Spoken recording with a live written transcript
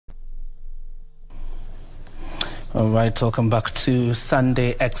All right, welcome back to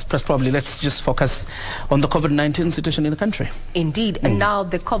Sunday Express. Probably let's just focus on the COVID-19 situation in the country. Indeed. And now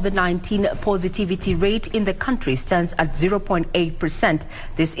the COVID-19 positivity rate in the country stands at 0.8%.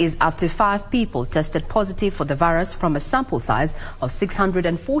 This is after 5 people tested positive for the virus from a sample size of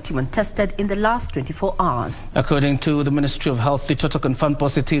 641 tested in the last 24 hours. According to the Ministry of Health, the total confirmed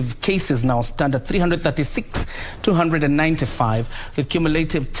positive cases now stand at 336,295, with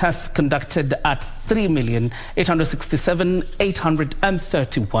cumulative tests conducted at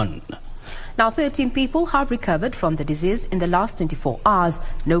 3,867,831. Now, 13 people have recovered from the disease in the last 24 hours.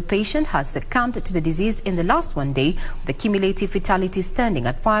 No patient has succumbed to the disease in the last 1 day, with the cumulative fatalities standing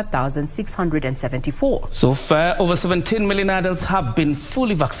at 5,674. So far, over 17 million adults have been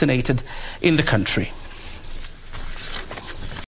fully vaccinated in the country.